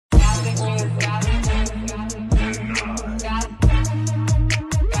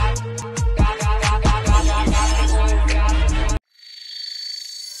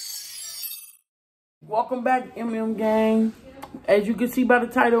Welcome back, gang. As you can see by the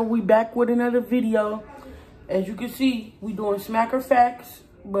title, we back with another video. As you can see, we doing Smack or Facts,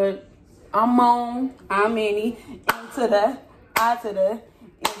 but I'm Moan. I'm Minnie. Into the I to the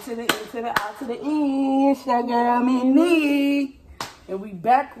into the I to the E. It's your girl Minnie. And we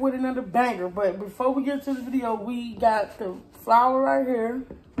back with another banger. But before we get to the video, we got the flower right here,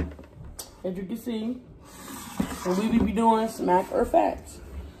 as you can see. And we will be doing Smack or Facts.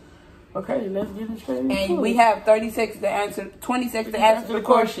 Okay, let's get it straight into it. And we have 30 seconds to answer, 20 seconds to answer the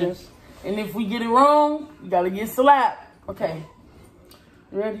questions. And if we get it wrong, you gotta get slapped. Okay.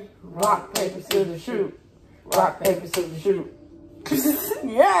 Ready? Rock, paper, scissors, shoot. Rock, paper, scissors, shoot.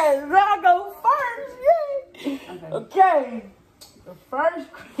 Yes, I go first. Yay. Okay. The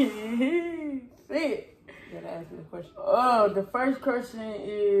first question. Shit. You gotta ask me the question. Oh, the first question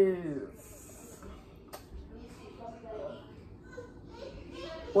is,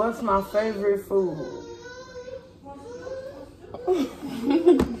 what's my favorite food?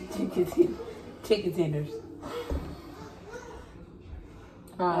 Chicken tenders.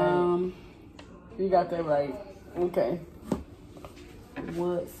 You got that right. Okay.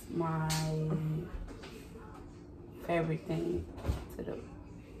 What's my favorite thing to do?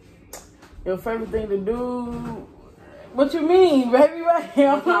 Your favorite thing to do? What you mean, baby?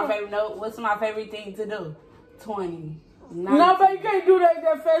 What's my favorite thing to do? 20. 19. No, baby, you can't do that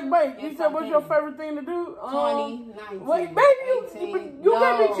fast break. Yes, You said, what's your favorite thing to do? 20, 19, wait, baby, you can't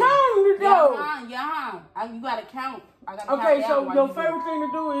be counting, though. Yeah. You gotta count. I gotta okay, count so your favorite thing to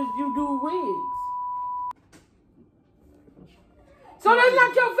do is you do wigs. So that's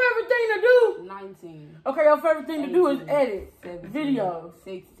not your favorite thing to do? 19. Okay, your favorite thing 18, to do is edit 17, videos.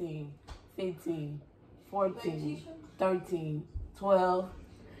 16, 15, 14, 13, 12.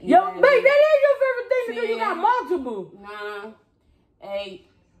 Yo, babe, that ain't your favorite thing to do. You got multiple. 9, 8.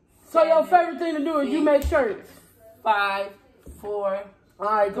 So 7, your favorite thing to do is 6, you make shirts. 5, 4. All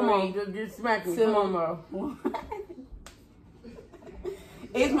right, come 3, on, just get smacking. 2, Come on, bro. 1.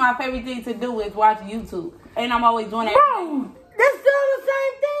 It's my favorite thing to do is watch YouTube, and I'm always doing that. Bro, that's still the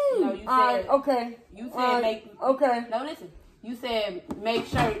same thing. No, you said. All right, okay. You said make. Okay. No, listen. You said make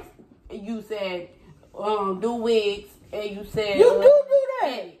shirts. You said do wigs, and you said You do that.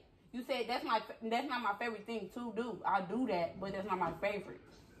 edit. You said that's not my favorite thing to do. I do that, but that's not my favorite.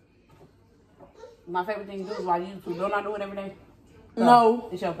 My favorite thing to do is watch YouTube. Don't I do it every day? No.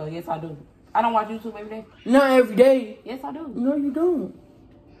 It's your fault. Yes, I do. I don't watch YouTube every day. Not every day. Yes, I do. No, you don't.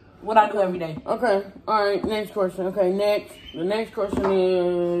 What I do every day. Okay. All right. Next question. Okay. Next. The next question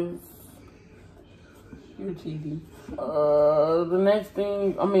is. You're cheating. The next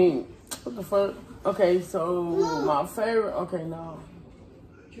thing. I mean, what the fuck? Okay. So my favorite. Okay. No.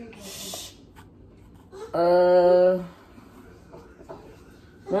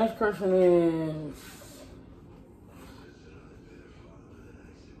 Next question is.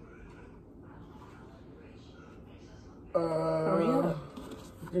 Hurry up.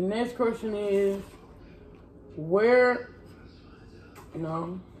 The next question is, where,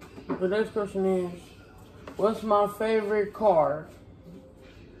 the next question is, what's my favorite car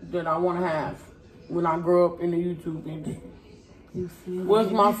that I want to have when I grow up in the YouTube industry?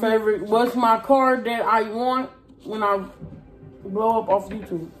 What's my car that I want when I blow up off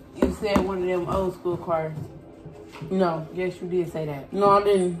YouTube? You said one of them old school cars. No. Yes, you did say that. No, I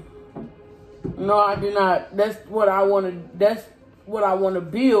didn't. No, I did not. That's what I want to. That's what I want to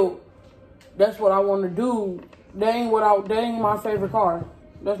build. That's what I want to do. That ain't my favorite car.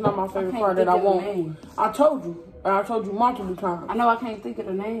 That's not my favorite car that I want. I told you. I told you multiple times. I know I can't think of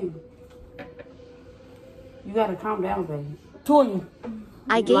the name. You gotta calm down, baby. 20.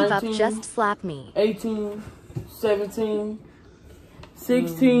 I gave 19, up. Just slap me. 18, 17,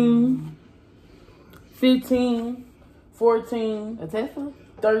 16, 15, 14. A Tesla?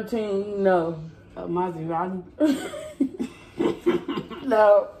 13. No. A Maserati?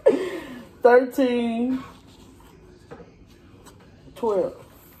 No. 13, 12,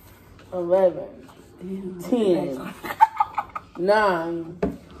 11, 10, 9,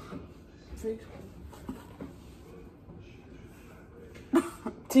 6,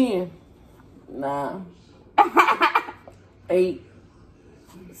 10, 9, 8,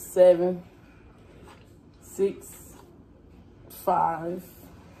 7, 6, 5,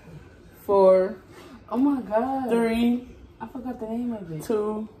 4. Oh my God. 3. I forgot the name of it.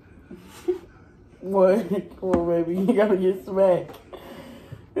 2. 1. Come on, baby. You gotta get smacked.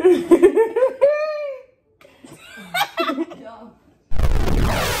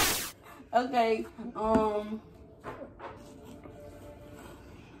 Okay.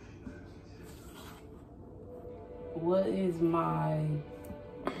 What is my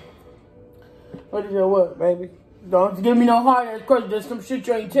What is your what, baby? Don't give me no hard ass question. There's some shit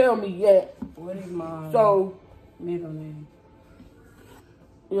you ain't tell me yet. What is my middle name?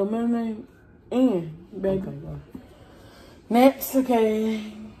 Your middle name? Ian, baby. Okay, go. Next, okay.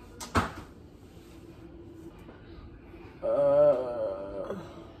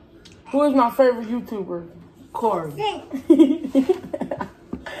 Who is my favorite YouTuber? Corey.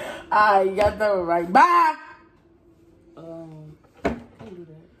 Alright, you got that one right. Bye! Can't do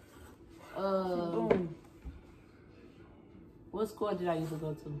that. What school did I used to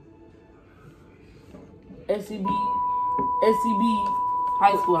go to? SCB.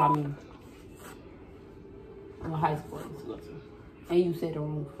 High school, I mean. Well, high school I used to go to. And you said it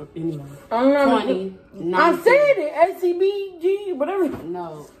wrong for anyway. 20, 19. I said it. SCBG, whatever.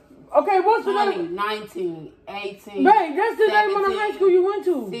 No. Okay, what's the 20, name? 19, 18. Babe, that's the name of the high school you went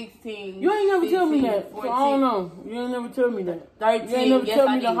to. 16. You ain't never 15, tell me that. 14, So I don't know. You ain't never tell me that. 13. You ain't never Yes, tell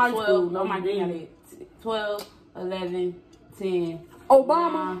I me did. the high 12. school. No, Oh my you God, I didn't. did. 12, 11, 10.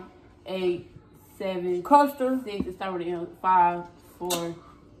 Obama. 9, 8, 7. Custer. 6. It started with M. 5, 4,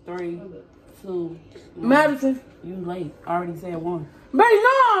 3, 2. 1. Madison. You late. I already said 1. Babe,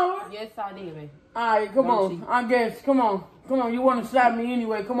 no! Yes, I did, babe. Alright, come on. I guess. Come on. Come on. You want to slap me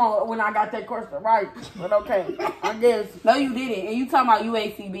anyway. Come on. When I got that question right. But okay. I guess. No, you didn't. And you talking about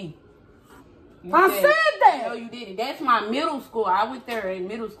UACB. I said that. No, you didn't. That's my middle school. I went there in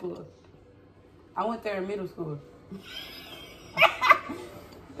middle school. I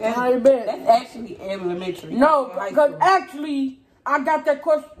bet. That's actually elementary. No, because actually, I got that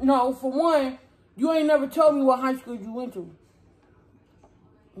question. No, for one, you ain't never told me what high school you went to.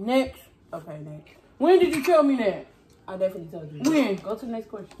 Next. Okay, next. When did you tell me that? I definitely told you. When? Go to the next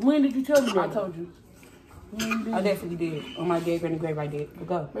question. When did you tell me that? I told you. I definitely did. On my gay grade grade, I did. But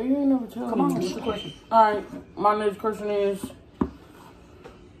go. But you ain't never told me. Come on, what's the question? Alright, my next question is...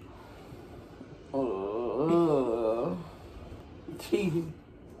 Cheating.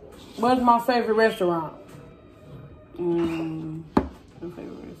 What's my favorite restaurant? My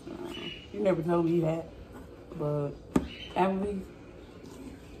favorite restaurant. You never told me that. But Applebee's?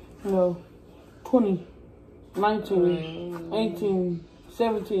 No. 20, 19, 18,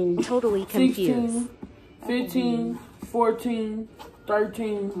 17, Totally 16, confused. 15, 14,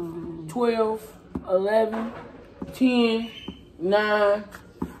 13, 12, 11, 10, 9,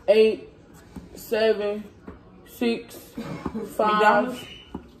 8, 7, 6, 5,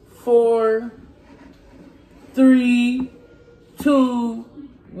 4, 3, 2,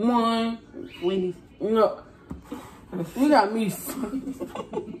 1. Wendy's. No. You got me.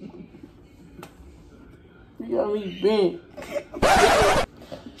 You got me bent.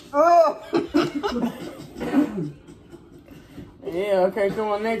 Oh! Yeah, okay, come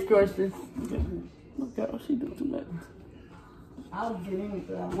on, next question. Look at what she do too much. I'll get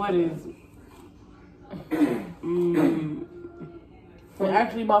into that. What is it? Well,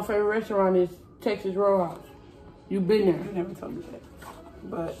 actually, my favorite restaurant is Texas Roadhouse. You been there. You never told me that.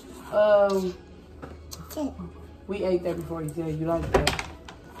 But, we ate that before you said you liked that.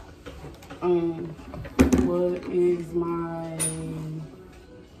 What is my,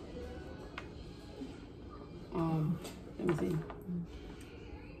 let me see.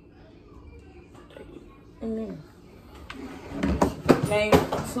 Name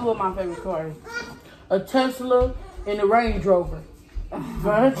 2 of my favorite cars. A Tesla and a Range Rover.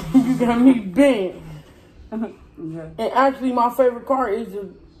 Right? You got me bent. Okay. And actually, my favorite car is a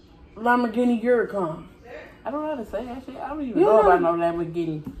Lamborghini Huracan. I don't know how to say that shit. I don't even know about no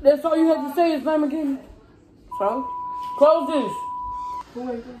Lamborghini. That's all you have to say is Lamborghini. So, close this. Who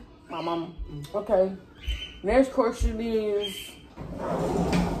is it? My mama. Okay. Next question is...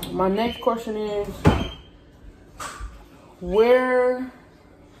 My next question is... Where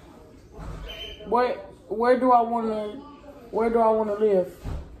do I want to live?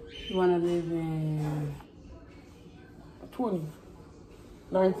 You want to live in 20,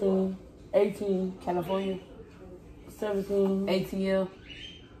 19, 18, California? 17. ATL?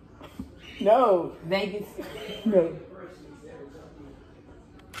 No. Vegas? No.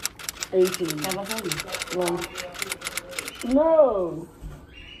 18. California? No.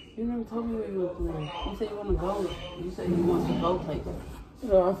 You never told me where you were going. You said you want to go. You said you want to go places.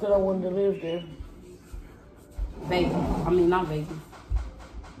 No, I said I wanted to live there. Vegas. I mean, not Vegas.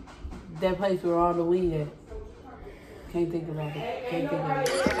 That place where all the weed at. Can't think about it. Can't think of it.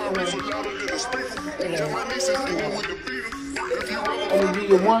 I'm going to give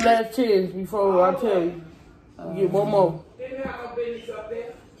you one last chance before I tell you. You get one more.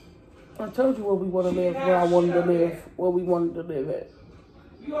 I told you where we want to live, where I wanted to live, where we wanted to live at.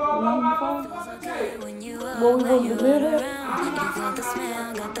 You know what I'm what we want to do that?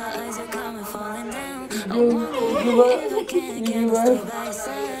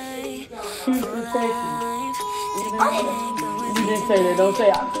 You didn't say that. Don't say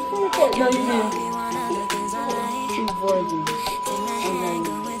it. No, you didn't. Too virgin.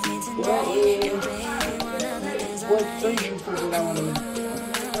 What 3 YouTubers I want to meet?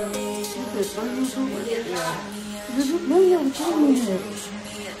 You said 3 YouTubers? Yeah. You never told me that.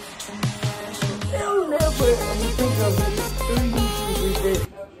 Hell never. I'm think of it. 3 YouTubers that.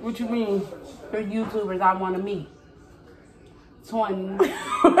 What you mean? 3 YouTubers I want to meet. 20,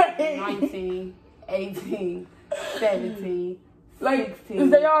 19, 18, 17, like, 16. Is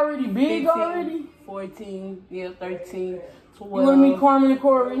they already big 15, already? 14, yeah, 13, 12. You want to meet Carmen and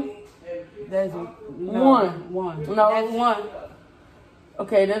Corey? That's One. No. That's 1.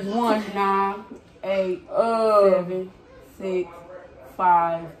 Okay, that's 1. 9, 8, 7, 6,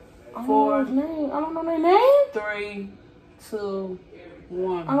 5, 4. I don't know their name. 3, 2,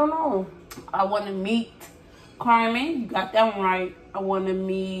 1. I don't know. I want to meet Carmen. You got that one right. I want to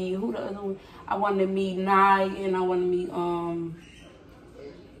meet who the other one? I want to meet Nye, and I want to meet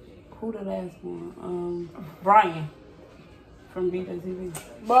who the last one? Brian from BWTV.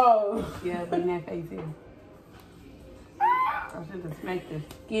 Bro. Yeah, bring that face here. I should have smacked the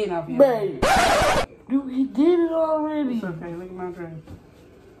skin off your Babe. Dude, he did it already. It's okay, look at my dress.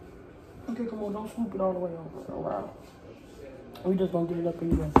 Okay, come on, don't swoop it all the way over. Alright. We just gonna get it up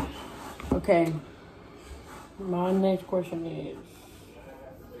anyway. Okay. My next question is.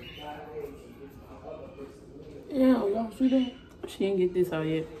 Yeah, y'all see that? She didn't get this out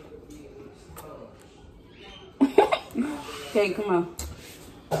yet. Okay, come on.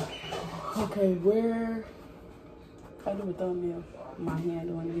 Okay, where? I do a thumbnail. My hand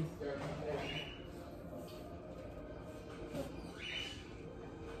doing this.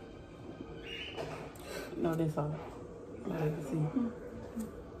 No, this all. I can see.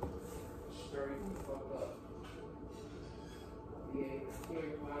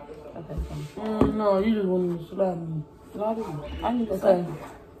 Okay, fine. No, you just wanted to slap me. No, I need to Okay. say.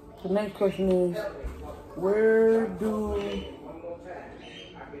 The next question is, where do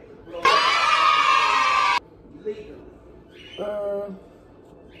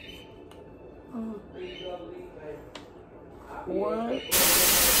what is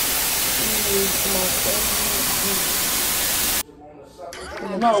my favorite?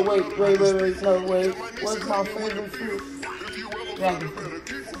 No, wait. No, wait. What's my favorite fruit? Dragon fruit.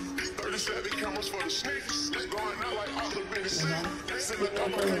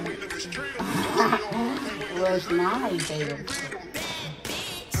 What's my favorite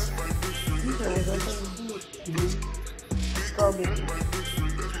fruit? You said what's my favorite fruit? Strawberry.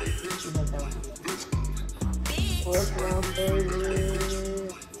 What's my favorite?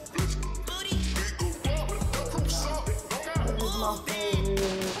 What is my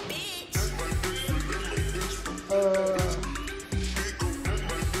favorite?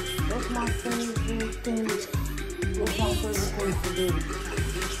 What's my favorite thing? What's my favorite thing to do?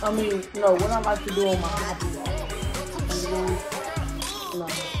 I mean, no, what I like to do on my hobby. No.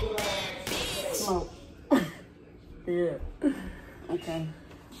 Smoke. Yeah. Okay.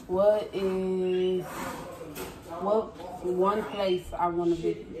 What one place I want to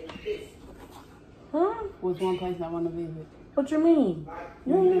visit? Huh? What's one place I want to visit? What you mean?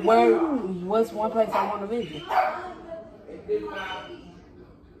 What's one place I want to visit?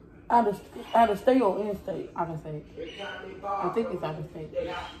 Out of state or in state? Out of state. I think it's out of state.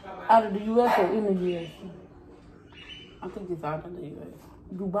 Out of the U.S. or in the U.S.? I think it's out of the U.S.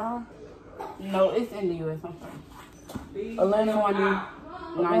 Dubai? No, it's in the U.S. I'm sorry. Atlanta?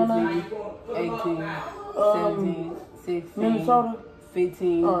 20, 19, 18, 17, 16, Minnesota?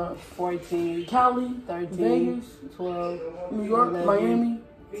 15, 14, Cali? 13, Vegas? 12, New York? 11, Miami?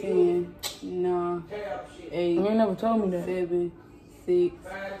 10, 9, 8, You ain't never told me that. 7, 6,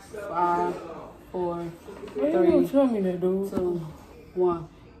 5, 4, You ain't never 3, tell me that, dude. 2, 1.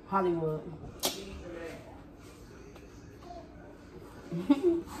 Hollywood.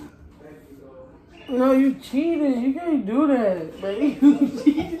 No, you cheated. You can't do that, baby. You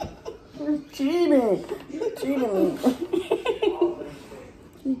cheated. You cheated.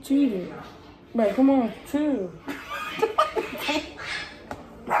 You cheated. Man, come on, chill.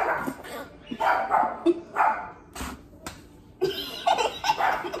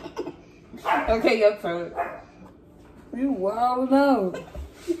 Okay, your turn. You wild out.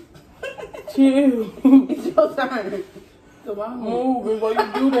 Chill. It's your turn. Come on. Move before you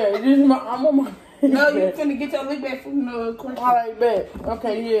do that. I'm on my No, you finna get your lick back from the question. All right, bet.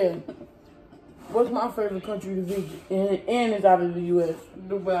 Okay, yeah. What's my favorite country to visit? And it's out of the U.S.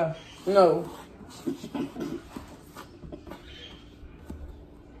 Dubai. No.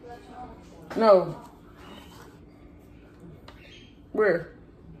 No. Where?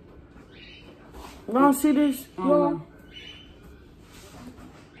 Y'all see this? Y'all?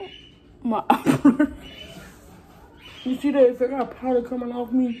 My You see that? If I got powder coming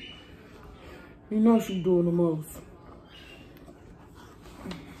off me, you know she's doing the most. I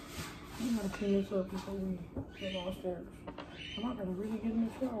gotta clean this up before we get downstairs. I'm not gonna really get in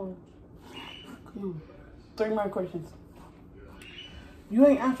the shower. Come on. 3 more questions. You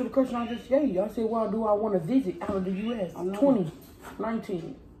ain't answered the question I just gave you. I said, well, do I want to visit out of the U.S.? 20,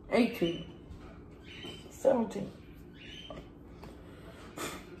 19, 18, 17.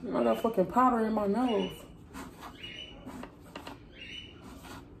 I got fucking powder in my nose.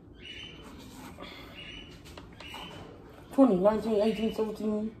 20, 19, 18,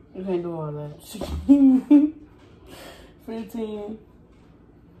 17. You can't do all that. 16, 15,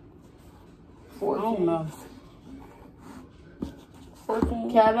 14. I don't know.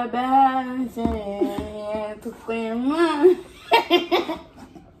 14. Calabash and to clear mine.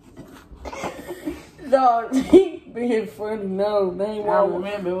 Dog, being funny, no, they ain't I want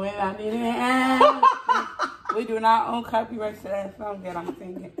remember when I didn't we doing our own copyright to that song that I'm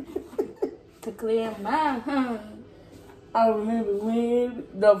singing. To clear my I remember when,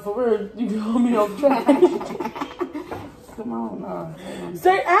 no, for real, you got me off track. Come on,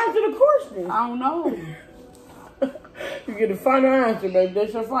 Say, answer the question. I don't know. You get the final answer, baby.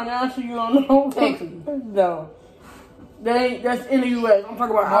 That's your final answer, you don't know? Texas. No. That's in the U.S. I'm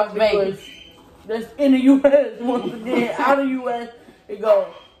talking about out of the Vegas. U.S. That's in the U.S. Once again, out of the U.S. It goes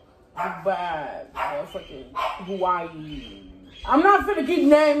Dubai, fucking Hawaii. I'm not finna keep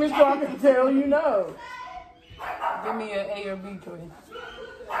naming so I can tell you no. Give me an A or B choice.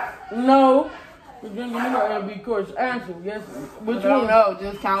 No. You didn't give me no A, B course. Answer, yes. Which I don't one? know.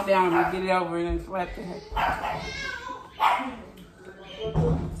 Just count down and get it over and then slap the head.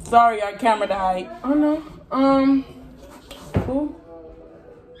 Sorry, our camera died. I know. Who?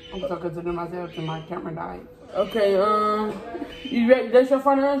 I'm talking to myself and my camera died. Okay, you ready? That's your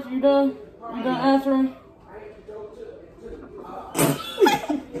final answer? You done? You done answering?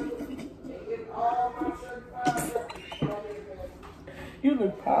 You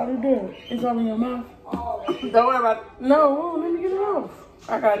look powdered up. It's all in your mouth. Don't worry about it. No, let me get it off.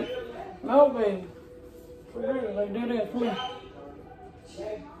 I got it. No, baby. For real, like do this, come here.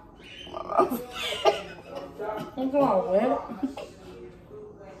 What's wrong, man?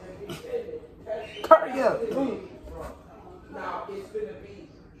 Hurry up. Now it's gonna be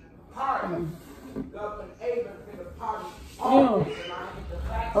party.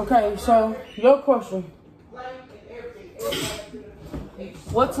 Yeah. Okay, so your question.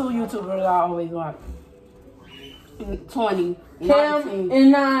 What 2 YouTubers I always watch? 20, Cam 19,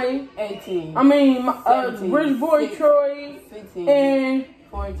 and 9. 18. I mean, 17, Rich Boy 16, Troy 15, and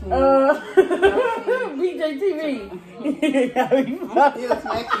 14. BJ TV. Still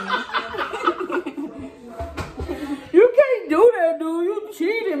smacking You can't do that, dude. You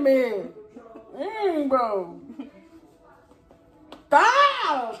cheating, man. Dang, bro.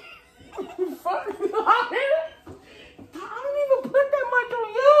 Stop. Fuck. I don't even put that much on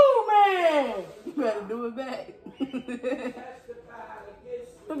you, man. You better do it back.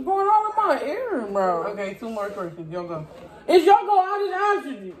 What's going on in my ear, bro? Okay, 2 more questions. Y'all go. It's your go. I just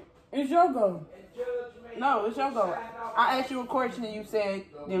answered you. It's your go. No, it's your go. I asked you a question and you said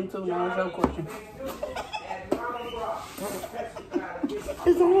them 2. Now it's your question.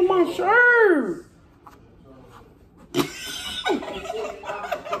 It's on my shirt.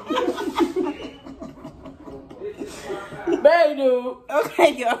 Baby, dude.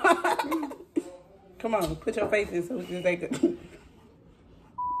 Okay, y'all. Come on, put your face in so we can take it.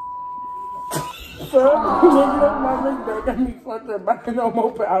 So, nigga, my leg back got me fucked up by no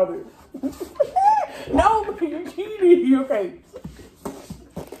more powder. No, but you cheated. You okay?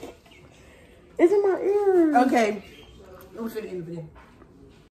 It's in my ear. Okay. We're finna end the video.